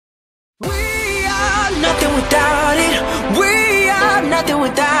nothing without it. We are nothing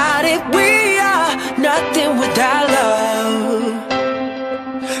without it. We are nothing without love.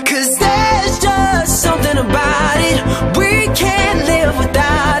 'Cause there's just something about it. We can't live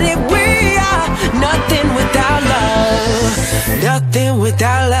without it. We are nothing without love. Nothing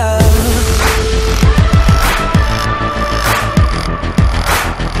without love.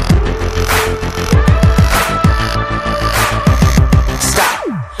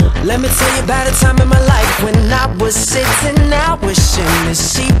 Let me tell you about a time in my life when I was sitting out wishing that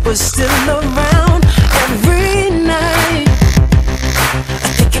she was still around every night. I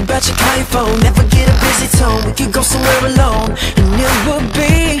think about you, call your phone, never get a busy tone. We could go somewhere alone and it would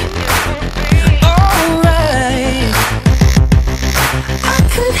be alright. I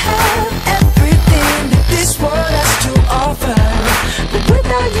could have everything that this world has to offer, but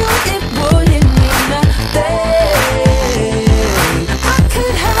without you it wouldn't mean nothing. I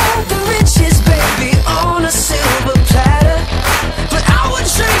could have the riches, baby, on a silver platter, but I would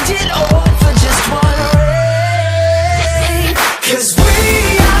trade it all for just one ring. 'Cause we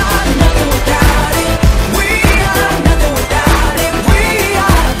are nothing without it. We are nothing without it. We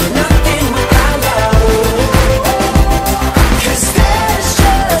are nothing without love. 'Cause there's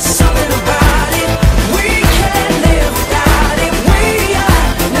just something about it. We can't live without it. We are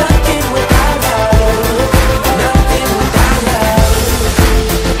nothing without love. Nothing without love.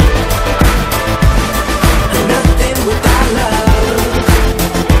 Nothing without love.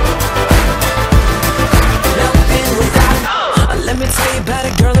 Nothing without love. Let me tell you about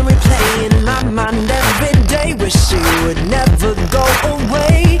a girl that we play in my mind every day. Wish she would never go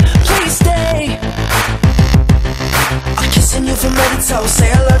away. Please stay. I'm kissing you from head to toe. Say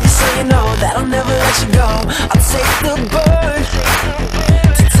I love you so you know that I'll never let you go. I'll take the bird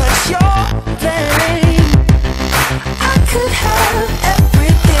to touch your flame. I could have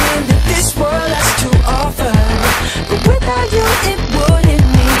everything that this world has to offer, but without you it wouldn't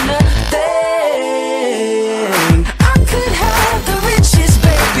mean nothing. I could have the riches,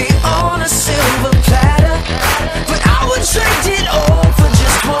 baby, on a silver platter, but I would trade it all for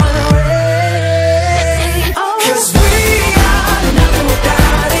just one ring. 'Cause we are nothing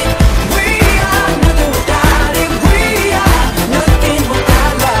without it. We are nothing without it. We are nothing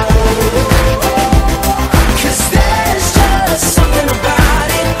without love. 'Cause there's just something about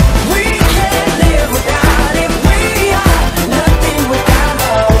it. We can't live without it. We are nothing without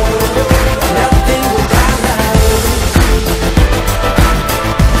love. Nothing without love.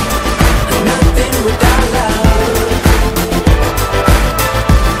 Nothing without love.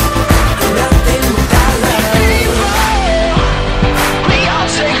 Nothing without love. We all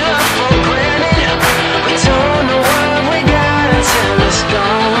take love for granted. We don't know what we got until it's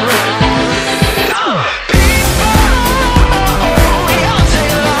gone. We all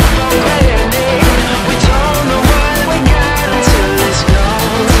take love for granted. We don't know what we got until it's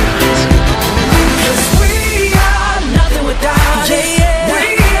gone. 'Cause we are nothing without it. We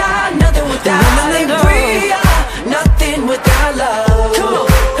are nothing without it. We are nothing without love. Come on.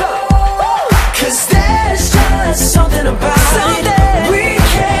 'Cause there's just something about it. We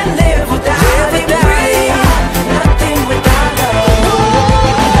can't live without it. We are nothing without love.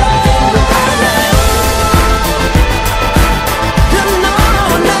 Nothing without love. No, no,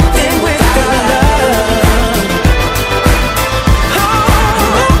 nothing without love. Oh,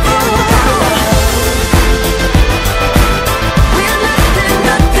 nothing without love. We are nothing,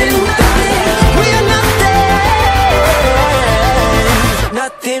 nothing, nothing. We are nothing.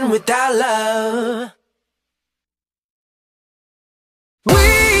 Nothing without love. We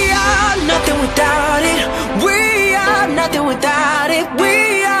are nothing without it. We are nothing without it.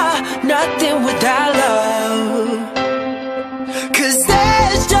 We are nothing without love. 'Cause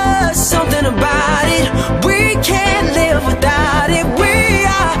there's just something about it. We can't live without it. We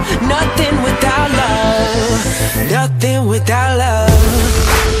are nothing without love. Nothing without love.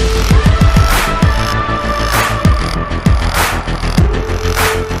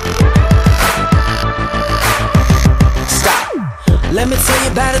 Stop. Let me tell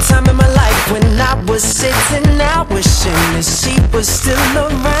you about a time in my life when I was sitting out wishing that she was still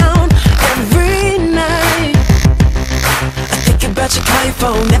around every night. I think about you, call your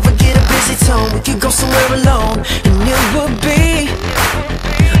phone, never get a busy tone. We could go somewhere alone and it would be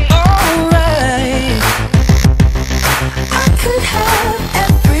alright. I could have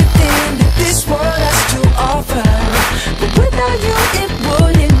everything that this world has to offer, but without you it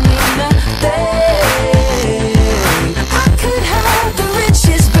wouldn't mean nothing. I could have the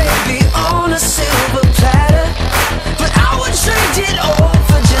riches, baby, on a silver platter, but I would trade it all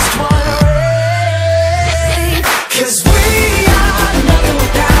for just one ring. 'Cause we are nothing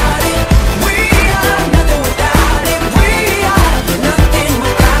without it. We are nothing without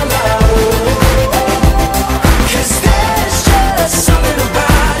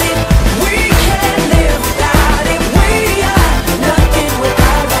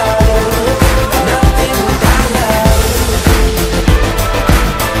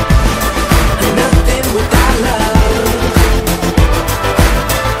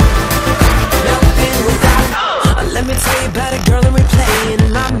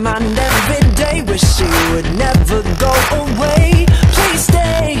would never go away. Please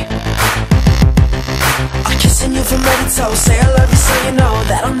stay. I'm kissing you from head to toe. Say I love you so you know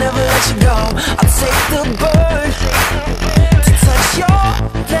that I'll never let you go. I'll take the bird to touch your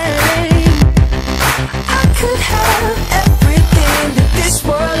flame. I could have everything that this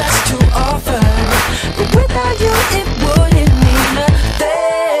world has to offer, but without you it wouldn't mean a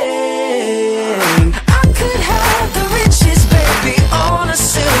thing. I could have the riches, baby, on a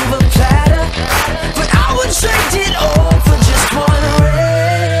silver platter, but I would trade it all for just one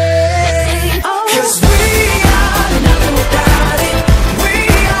ring. 'Cause we are nothing without it. We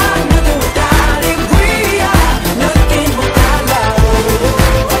are nothing without it. We are nothing without love.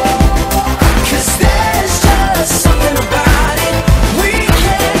 'Cause there's just something about it. We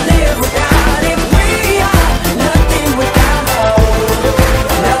can't live without it. We are nothing without love.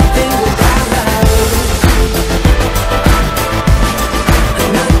 Nothing without love.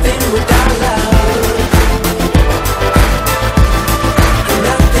 Nothing without love.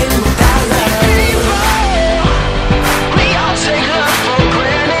 Nothing without love. We all take love for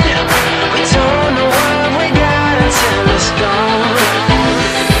granted. We don't know what we got until it's gone.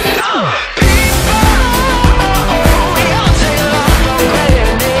 People, we all take love for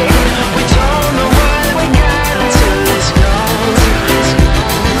granted. We don't know what we got until it's gone.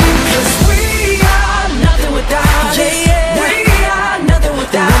 'Cause we are nothing without it. We are nothing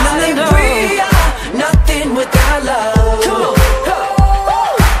without it. We are nothing without love. Come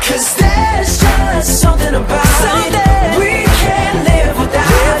on. 'Cause there's just something about it. We can't live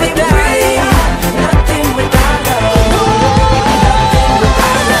without it. We are nothing without love.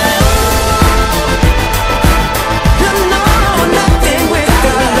 Nothing without love. No, nothing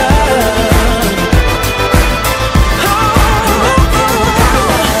without love. Nothing without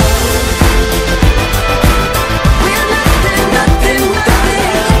love. We are nothing without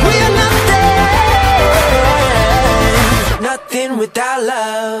it. We are nothing without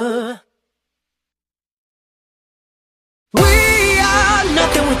love. We are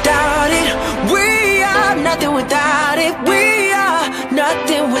nothing without it. We are nothing without it. We are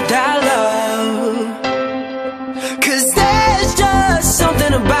nothing without love. 'Cause there's just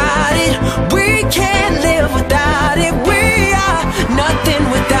something about it. We can't live without it. We are nothing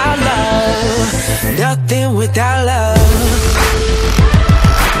without love. Nothing without love.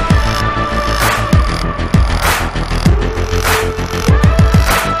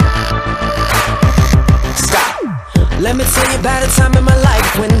 Stop. Let me tell you about a time in my life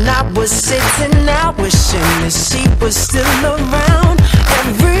when I was sitting out wishing that she was still around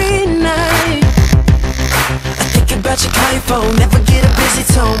every night. I think about you, call your phone, never get a busy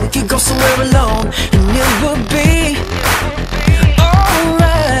tone. We could go somewhere alone and it would be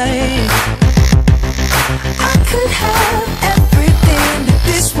alright. I could have everything that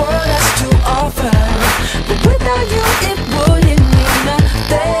this world has to offer, but without you it wouldn't mean a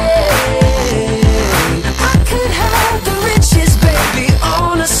thing. I could have the riches, baby,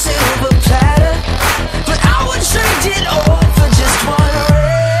 on a silver platter, but I would trade it all for just one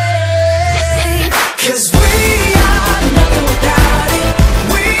ring. 'Cause we are nothing without it.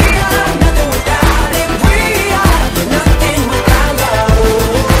 We are nothing without it. We are nothing without love.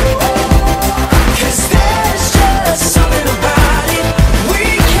 'Cause there's just something about it. We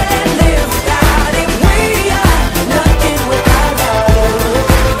can't live without it. We are nothing without love.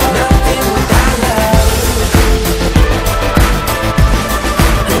 Nothing without love.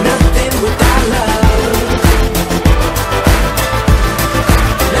 Nothing without love.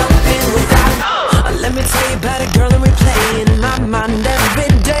 Nothing without love. Let me tell you about a girl that we play in my mind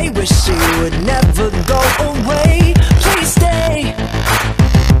every day. Wish she would never go away. Please stay.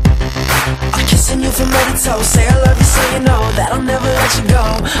 I'm kissing you from head to toe. Say I love you so you know that I'll never let you go.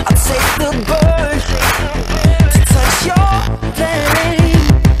 I'll take the bird to touch your flame.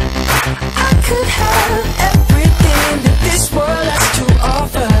 I could have everything that this world has to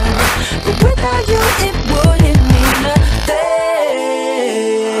offer, but without you it wouldn't mean a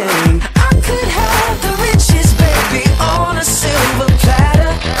thing. I could have the riches, baby, on a silver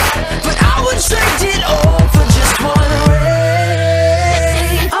platter, but I would trade it all for just one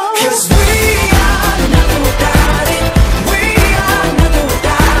ring. 'Cause we are nothing without it. We are nothing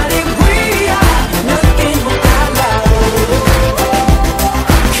without it. We are nothing without love.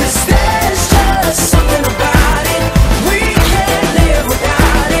 'Cause there's just something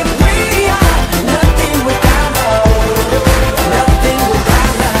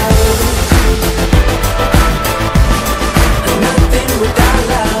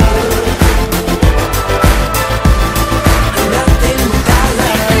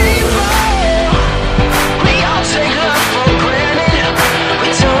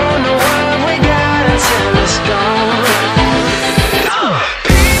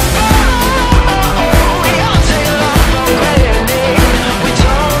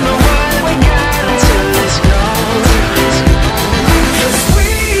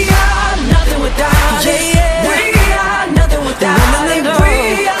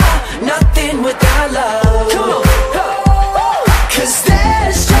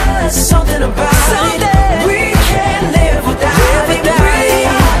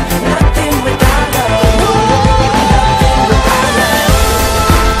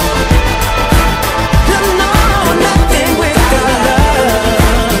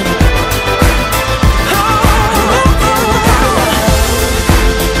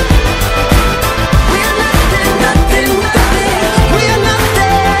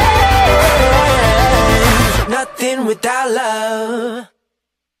nothing without love.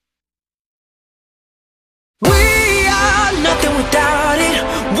 We are nothing without